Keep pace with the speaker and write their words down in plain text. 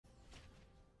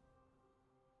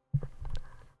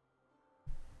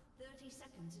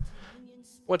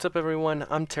What's up everyone,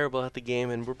 I'm terrible at the game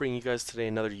and we're bringing you guys today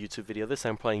another YouTube video. This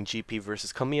time I'm playing GP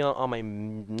versus Camille on my,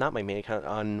 not my main account,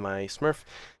 on my Smurf,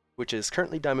 which is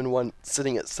currently Diamond 1,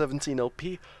 sitting at 17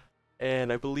 LP.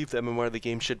 And I believe the MMR of the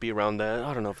game should be around that.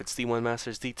 I don't know if it's D1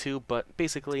 Masters, D2, but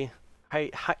basically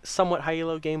somewhat high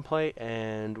ELO gameplay,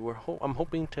 and I'm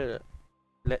hoping to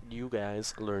let you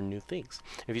guys learn new things.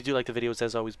 If you do like the videos,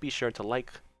 as always, be sure to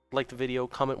like the video,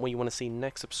 comment what you want to see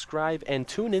next, subscribe, and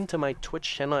tune into my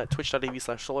Twitch channel at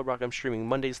twitch.tv/Solarbacca. I'm streaming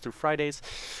Mondays through Fridays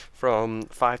from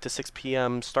 5 to 6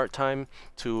 p.m. start time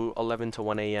to 11 to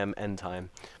 1 a.m. end time.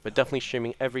 But definitely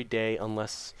streaming every day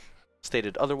unless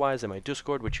stated otherwise in my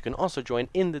Discord, which you can also join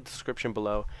in the description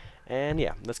below. And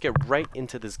yeah, let's get right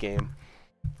into this game.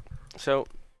 So,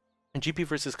 GP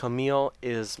versus Camille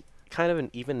is kind of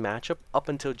an even matchup up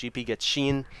until GP gets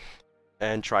Sheen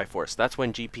and Triforce. That's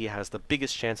when GP has the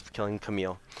biggest chance of killing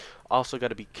Camille. Also got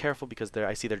to be careful because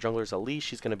I see their jungler is Elise.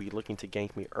 She's going to be looking to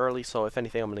gank me early, so if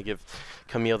anything, I'm going to give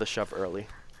Camille the shove early.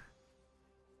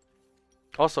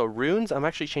 Also, runes, I'm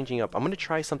actually changing up. I'm going to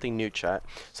try something new, chat.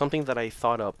 Something that I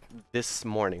thought up this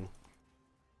morning.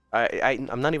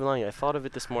 I'm not even lying, I thought of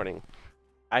it this morning.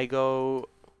 I go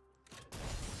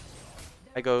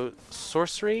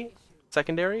sorcery,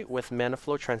 secondary, with mana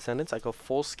flow transcendence. I go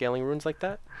full scaling runes like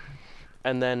that.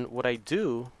 And then what I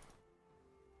do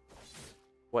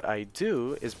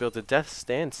is build a Death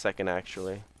Stance second,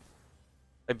 actually.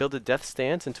 I build a Death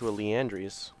Stance into a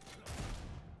Leandry's.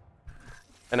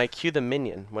 And I Q the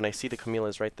minion when I see the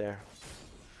Camille's right there.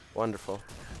 Wonderful.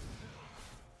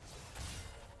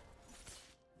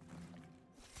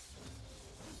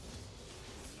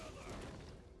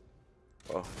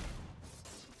 Oh.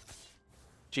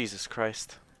 Jesus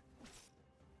Christ.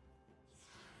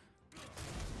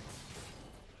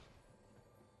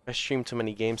 I streamed too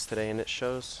many games today and it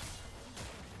shows.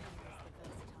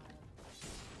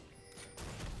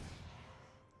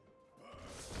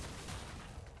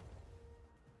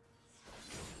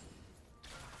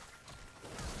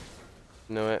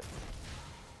 Knew it.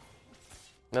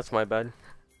 That's my bad.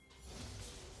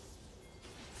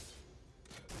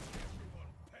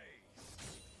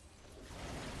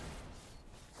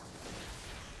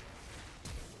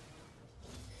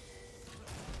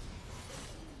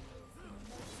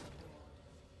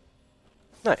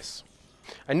 Nice.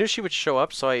 I knew she would show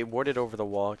up, so I warded over the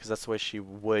wall, because that's the way she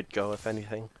would go, if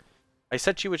anything. I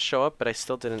said she would show up, but I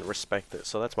still didn't respect it,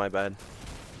 so that's my bad.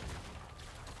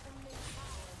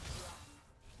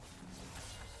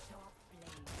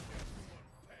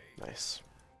 Nice.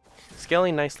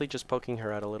 Scaling nicely, just poking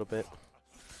her out a little bit.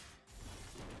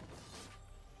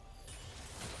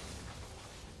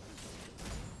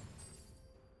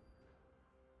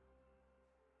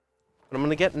 What I'm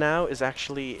gonna get now is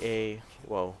actually a...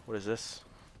 Whoa, what is this?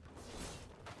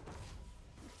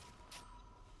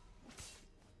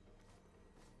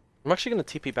 I'm actually gonna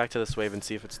TP back to this wave and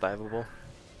see if it's diveable.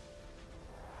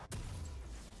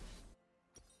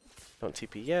 Don't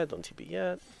TP yet, don't TP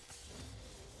yet.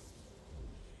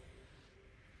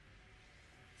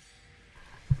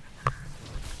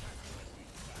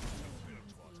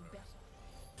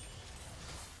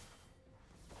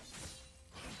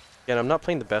 Again, I'm not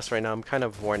playing the best right now. I'm kind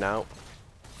of worn out,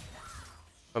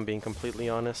 if I'm being completely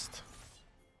honest.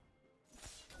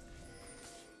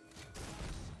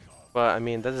 But, I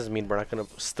mean, that doesn't mean we're not going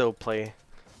to still play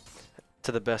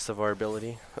to the best of our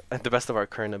ability. The best of our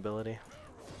current ability.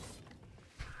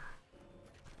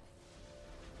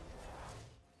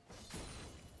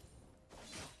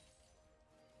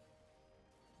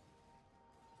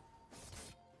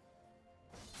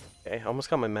 Okay, almost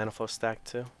got my mana flow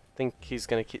stacked too. Think he's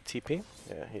gonna keep TP?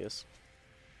 Yeah, he is.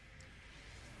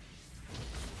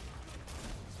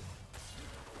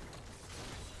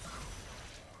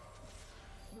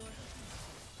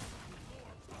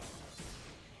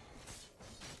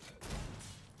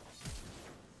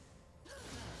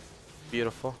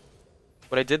 Beautiful.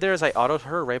 What I did there is I autoed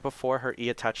her right before her E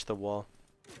attached to the wall.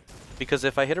 Because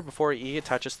if I hit her before E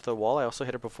attaches to the wall, I also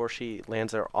hit her before she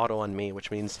lands her auto on me, which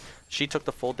means she took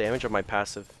the full damage of my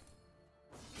passive.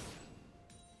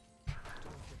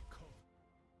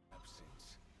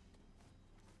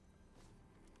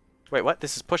 Wait, what?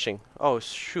 This is pushing. Oh,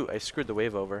 shoot. I screwed the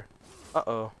wave over.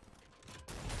 Uh-oh.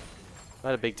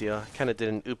 Not a big deal. I kind of did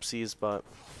an oopsies, but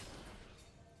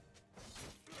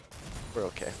we're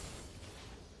okay.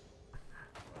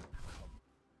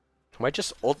 I might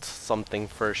just ult something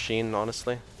for Sheen,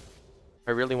 honestly.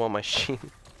 I really want my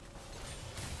Sheen.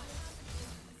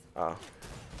 Oh.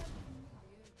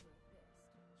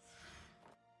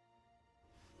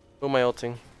 Who am I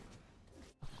ulting?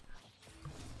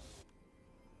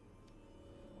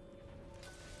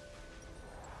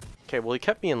 Okay, well he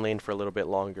kept me in lane for a little bit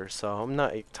longer, so I'm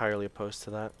not entirely opposed to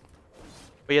that.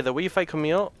 But yeah, the way you fight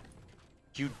Camille,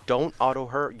 you don't auto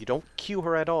her, you don't Q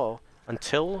her at all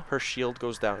until her shield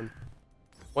goes down.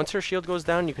 Once her shield goes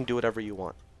down, you can do whatever you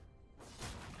want.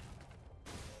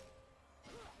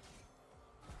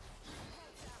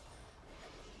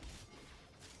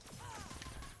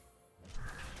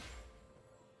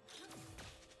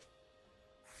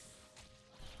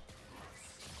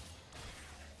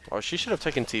 Oh, she should have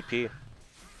taken TP.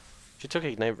 She took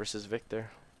Ignite versus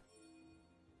Victor.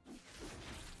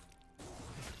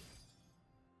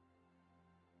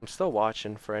 I'm still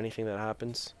watching for anything that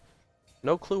happens.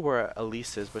 No clue where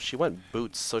Elise is, but she went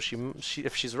boots, so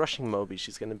if she's rushing Moby,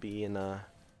 she's gonna be in a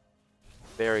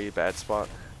very bad spot.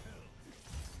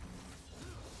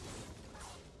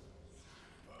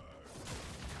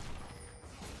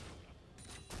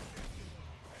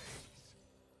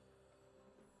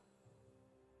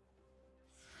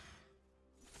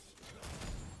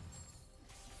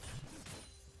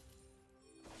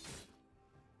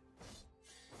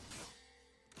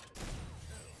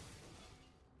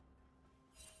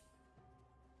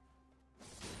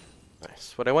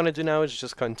 Nice. What I want to do now is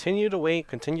just continue to wait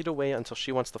until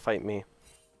she wants to fight me.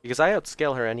 Because I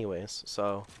outscale her anyways,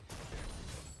 so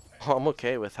I'm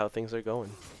okay with how things are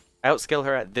going. I outscale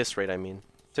her at this rate, I mean.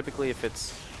 Typically if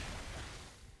it's...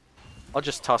 I'll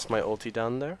just toss my ulti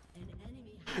down there.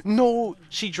 No!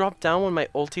 She dropped down when my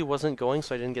ulti wasn't going,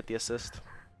 so I didn't get the assist.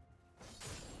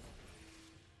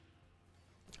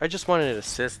 I just wanted an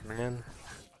assist, man.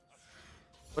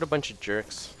 What a bunch of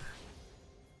jerks.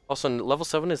 Also, level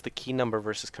 7 is the key number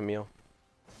versus Camille.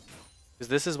 Because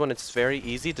this is when it's very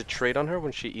easy to trade on her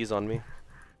when she E's on me.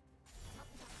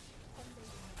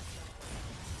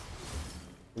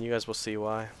 And you guys will see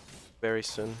why very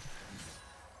soon.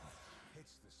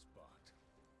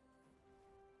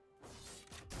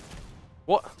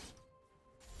 What?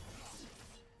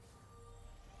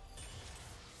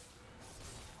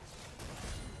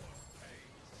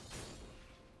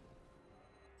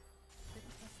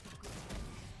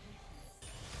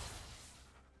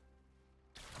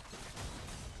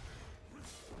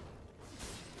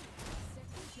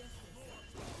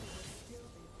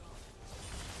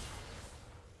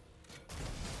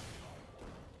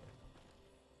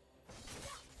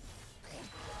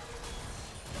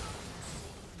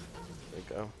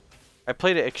 Go. I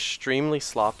played it extremely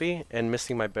sloppy and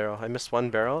missing my barrel. I missed one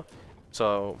barrel,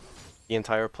 so the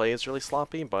entire play is really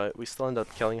sloppy, but we still end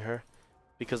up killing her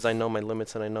because I know my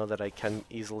limits and I know that I can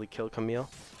easily kill Camille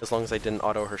as long as I didn't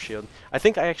auto her shield. I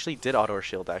think I actually did auto her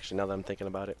shield actually, now that I'm thinking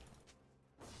about it.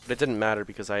 But it didn't matter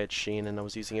because I had Sheen and I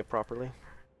was using it properly.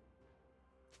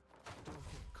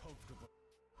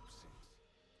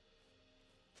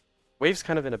 Wave's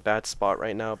kind of in a bad spot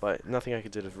right now, but nothing I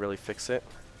could do to really fix it.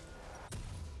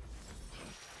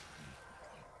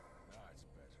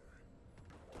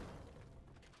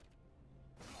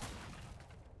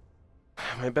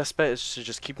 My best bet is to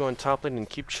just keep going top lane and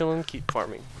keep chilling, keep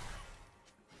farming.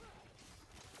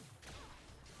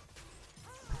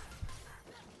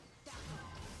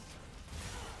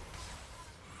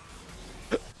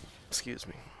 Excuse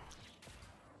me.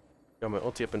 Got my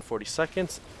ulti up in 40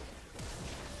 seconds.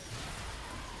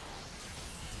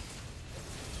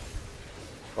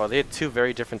 Wow, they had two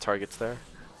very different targets there.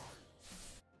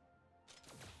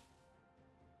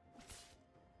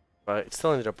 But it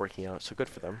still ended up working out, so good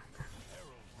for them.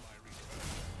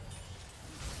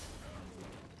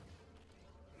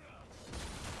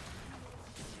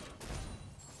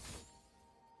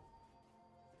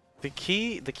 The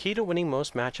key to winning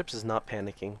most matchups is not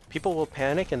panicking. People will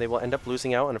panic and they will end up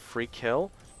losing out on a free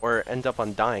kill or end up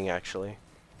on dying actually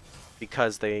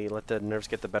because they let the nerves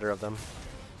get the better of them.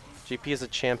 GP is a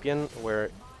champion where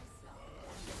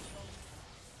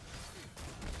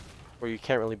you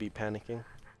can't really be panicking.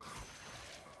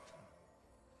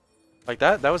 Like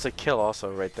that was a kill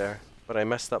also right there, but I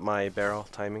messed up my barrel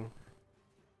timing.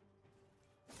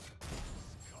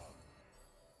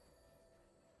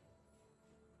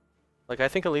 Like, I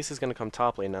think Elise is going to come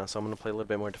top lane now, so I'm going to play a little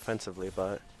bit more defensively,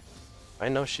 but I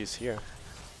know she's here.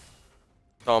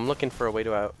 So I'm looking for a way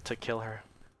to kill her.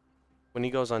 When he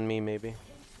goes on me, maybe.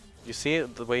 You see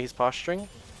it, the way he's posturing?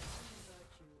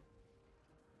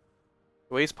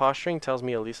 The way he's posturing tells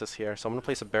me Elise is here, so I'm going to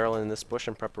place a barrel in this bush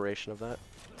in preparation of that.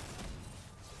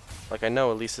 Like, I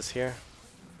know Elise is here.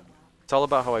 It's all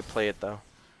about how I play it, though.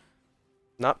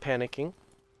 Not panicking.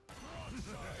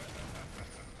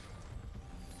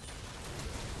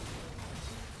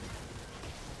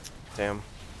 Damn.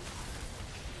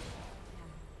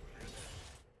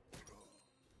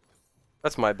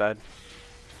 That's my bad.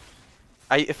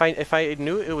 If I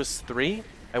knew it was 3,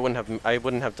 I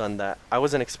wouldn't have done that. I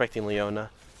wasn't expecting Leona.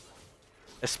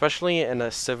 Especially in a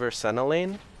Sivir Senna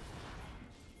lane.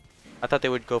 I thought they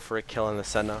would go for a kill on the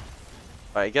Senna.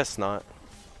 But I guess not.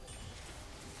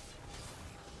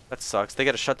 That sucks. They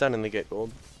get a shutdown and they get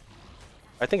gold.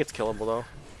 I think it's killable though.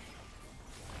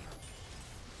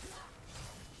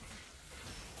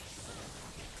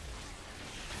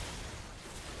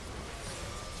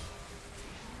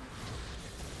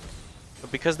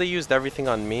 But because they used everything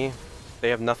on me, they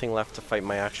have nothing left to fight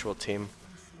my actual team.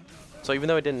 So even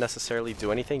though I didn't necessarily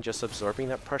do anything, just absorbing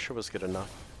that pressure was good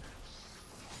enough.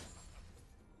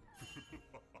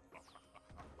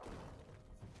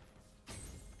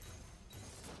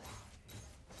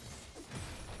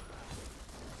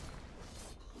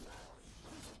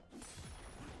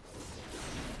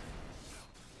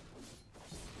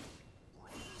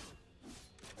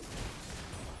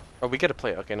 Oh, we get to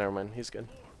play. Okay, never mind. He's good.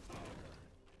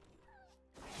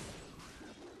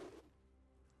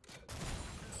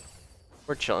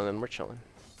 We're chilling and we're chilling.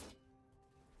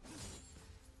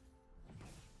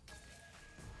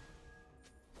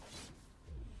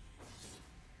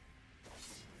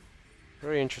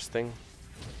 Very interesting.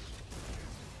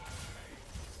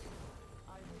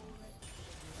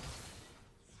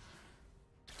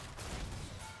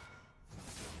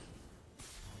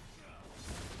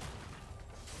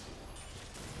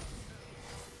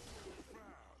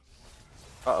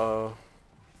 Uh-oh.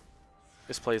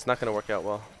 This play is not going to work out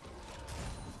well.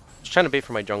 I was trying to bait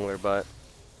for my jungler, but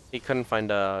he couldn't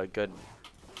find a good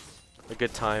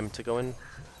time to go in.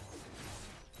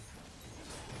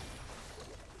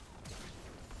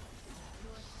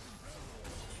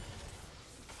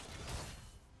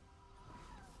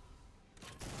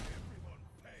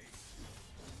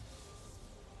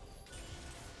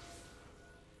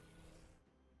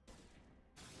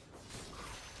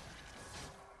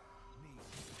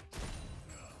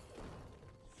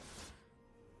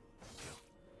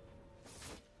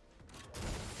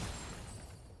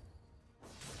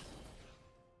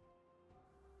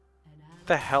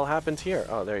 What the hell happened here?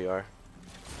 Oh, there you are.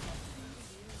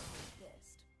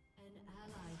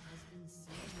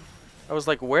 I was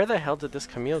like, where the hell did this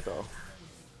Camille go?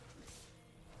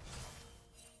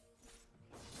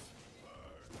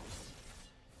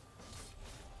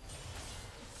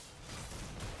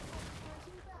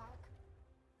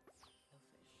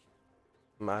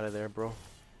 I'm out of there, bro.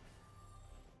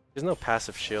 There's no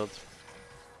passive shield.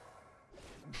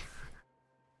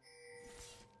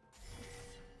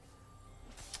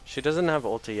 She doesn't have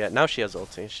ulti yet. Now she has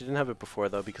ulti. She didn't have it before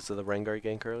though because of the Rengar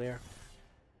gank earlier.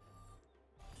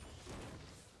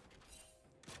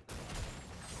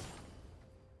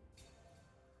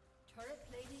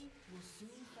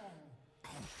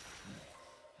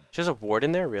 She has a ward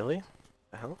in there, really? What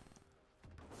the hell?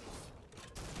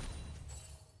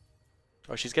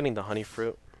 Oh, she's getting the honey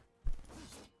fruit.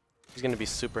 She's gonna be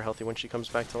super healthy when she comes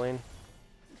back to lane.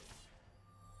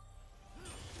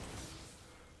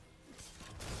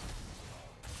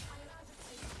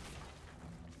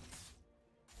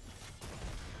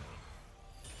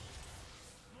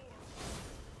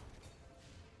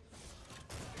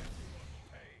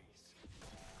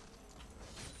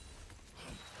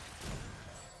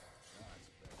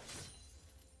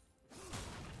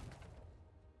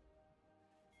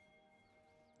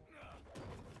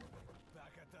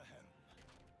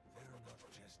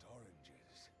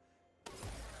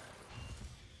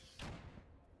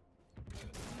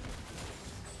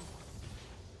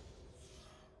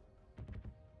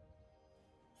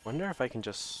 Wonder if I can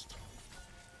just...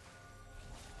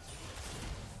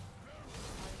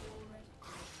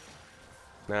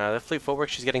 Nah, that fleet footwork,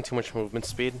 she's getting too much movement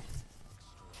speed.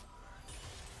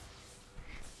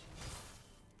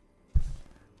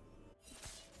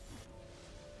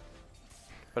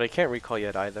 But I can't recall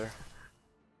yet either.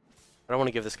 I don't want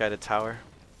to give this guy the tower.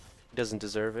 He doesn't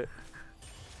deserve it.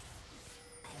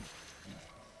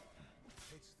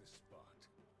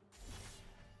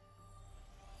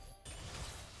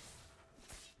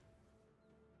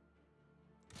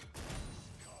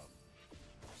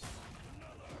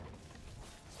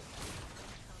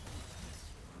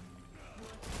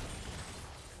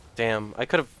 Damn, I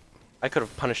could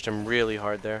have punished him really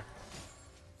hard there.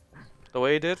 The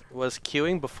way he did was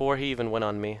queuing before he even went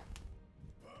on me.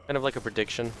 Kind of like a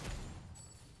prediction.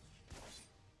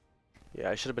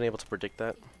 Yeah, I should have been able to predict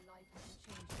that.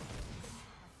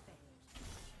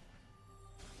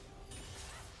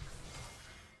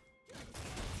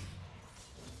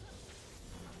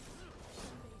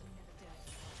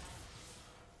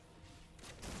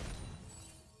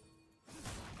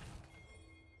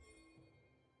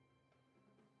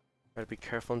 Gotta be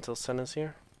careful until Senna's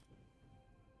here.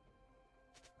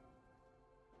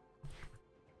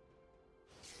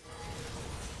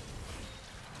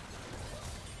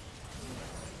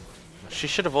 She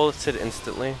should have ulted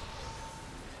instantly.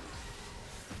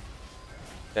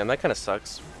 Damn, that kind of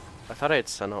sucks. I thought I had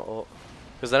Senna ult.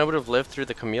 Because then I would have lived through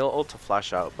the Camille ult to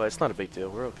flash out, but it's not a big deal.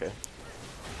 We're okay.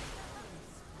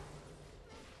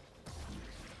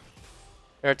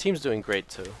 And our team's doing great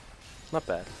too. Not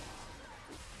bad.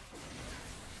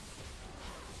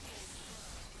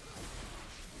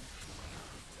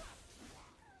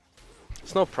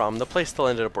 It's no problem. The play still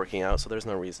ended up working out, so there's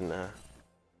no reason to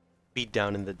be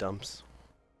down in the dumps.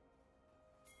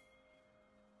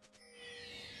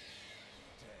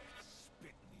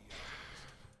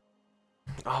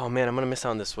 Oh man, I'm gonna miss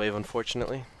out on this wave,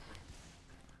 unfortunately.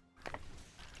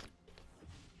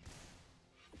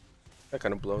 That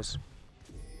kind of blows.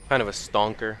 Kind of a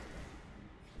stonker.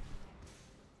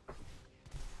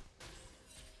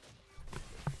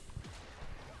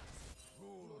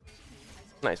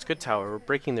 Nice, good tower. We're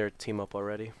breaking their team up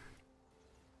already.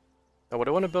 Now what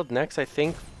I want to build next, I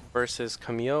think, versus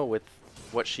Camille with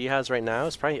what she has right now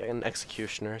is probably an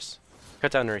Executioner's.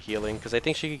 Cut down her healing, because I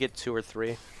think she could get 2 or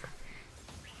 3.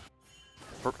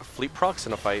 Fleet procs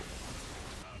in a fight.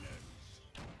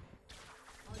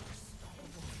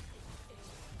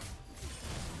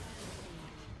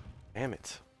 Damn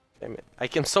it. Damn it.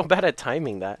 I'm so bad at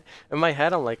timing that. In my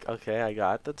head, I'm like, okay, I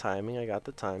got the timing, I got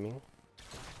the timing.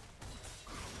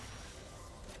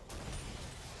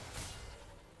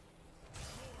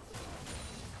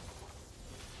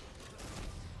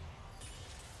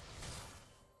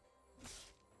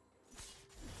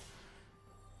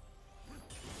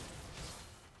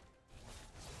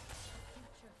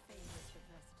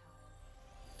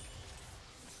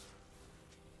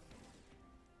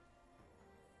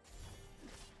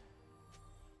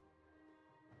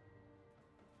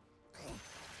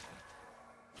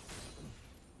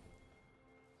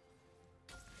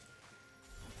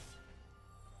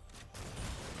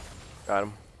 Got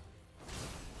him.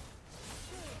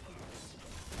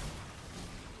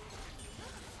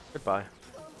 Goodbye.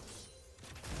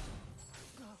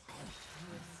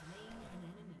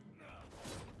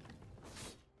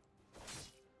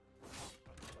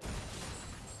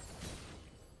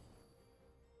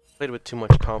 Played with too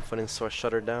much confidence, so I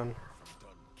shut her down.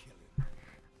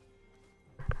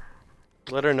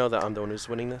 Let her know that I'm the one who's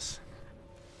winning this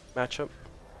matchup.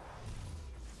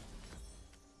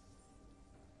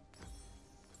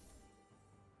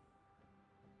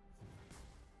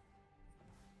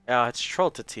 Yeah, it's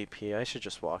troll to TP. I should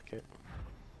just walk it.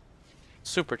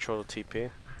 Super troll to TP.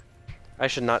 I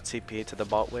should not TP to the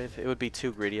bot wave. It would be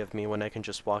too greedy of me when I can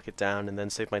just walk it down and then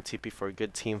save my TP for a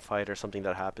good team fight or something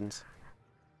that happens.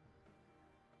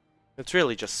 It's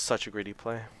really just such a greedy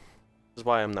play. This is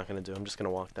why I'm not going to do it. I'm just going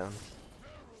to walk down.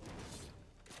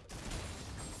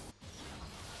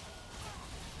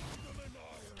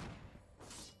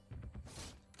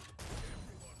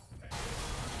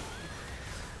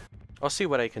 I'll see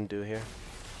what I can do here.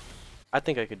 I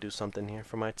think I could do something here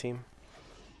for my team.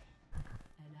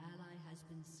 An ally has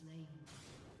been slain.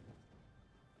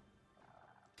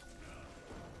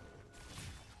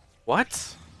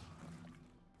 What?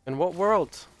 In what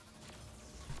world?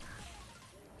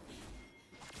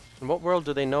 In what world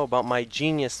do they know about my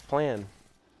genius plan?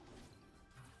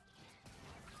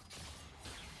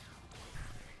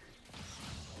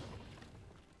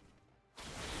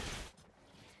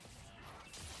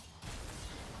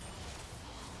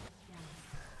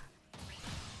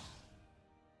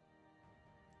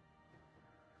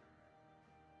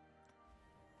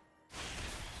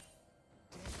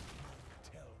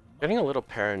 Getting a little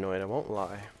paranoid, I won't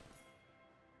lie.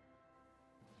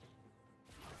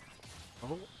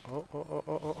 Oh.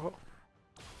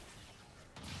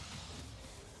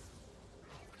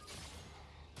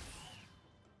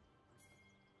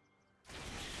 An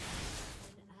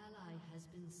ally has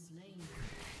been slain.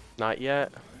 Not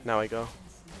yet. Now I go.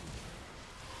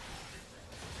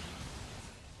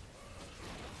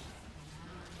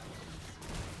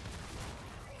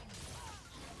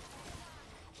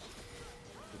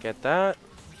 Get that.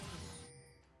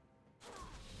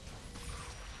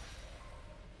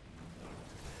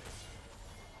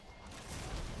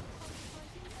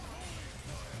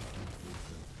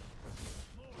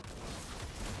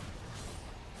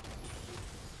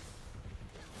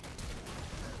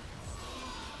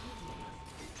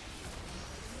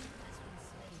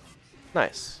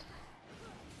 Nice.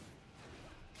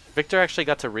 Victor actually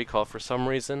got to recall for some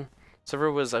reason.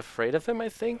 Server was afraid of him, I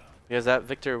think, because that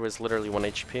Victor was literally 1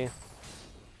 HP.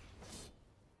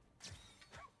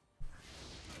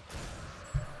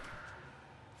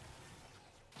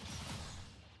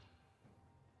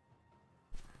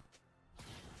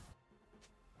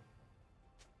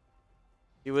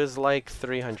 was like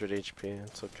 300 HP.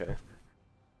 It's okay.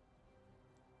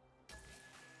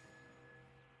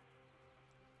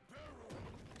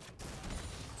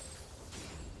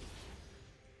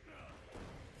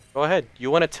 Go ahead.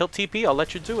 You want to tilt TP? I'll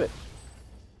let you do it.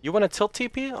 You want to tilt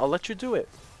TP? I'll let you do it.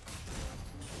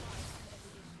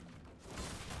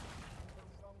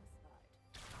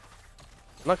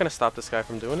 I'm not going to stop this guy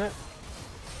from doing it.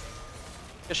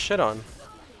 Get shit on.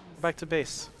 Go back to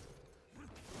base.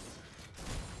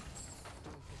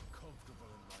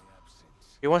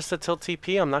 He wants to tilt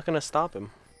TP, I'm not going to stop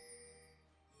him.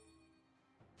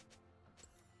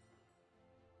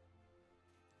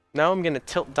 Now I'm going to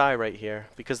tilt die right here,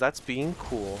 because that's being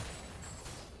cool.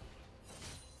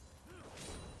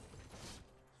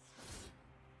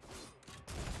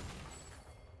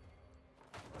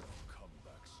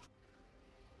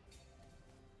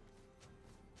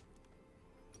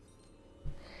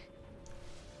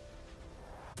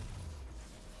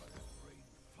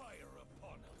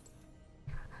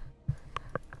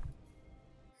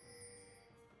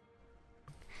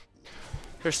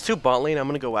 There's 2 bot lane, I'm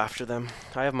gonna go after them.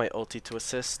 I have my ulti to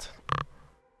assist,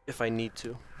 if I need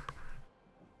to.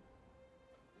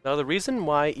 Now the reason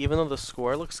why, even though the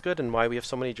score looks good and why we have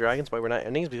so many dragons, why we're not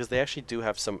ending, is because they actually do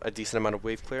have a decent amount of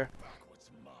wave clear.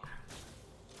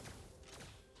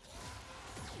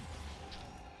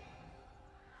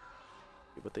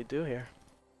 See what they do here.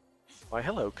 Why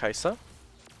hello, Kaisa.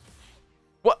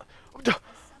 What?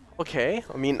 Okay,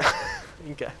 I mean,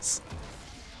 I guess.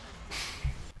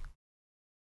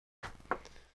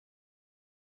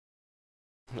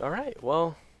 Alright,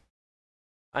 well,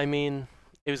 I mean,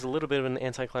 it was a little bit of an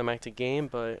anticlimactic game,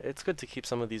 but it's good to keep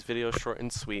some of these videos short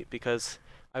and sweet, because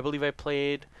I believe I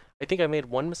think I made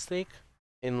one mistake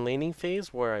in laning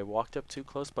phase where I walked up too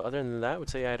close, but other than that, I would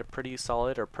say I had a pretty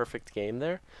solid or perfect game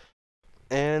there.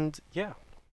 And yeah,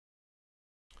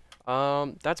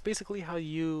 that's basically how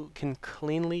you can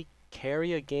cleanly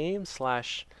carry a game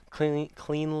 /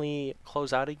 cleanly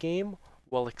close out a game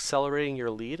while accelerating your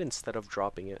lead instead of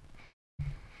dropping it.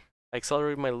 I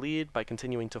accelerated my lead by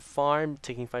continuing to farm,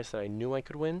 taking fights that I knew I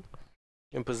could win,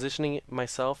 and positioning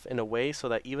myself in a way so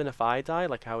that even if I die,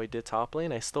 like how I did top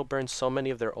lane, I still burned so many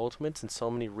of their ultimates and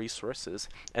so many resources,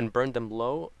 and burned them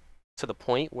low to the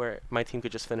point where my team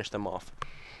could just finish them off.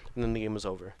 And then the game was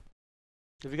over.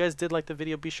 If you guys did like the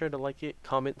video, be sure to like it,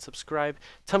 comment, subscribe,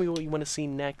 tell me what you want to see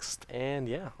next, and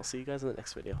yeah, I'll see you guys in the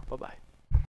next video. Bye-bye.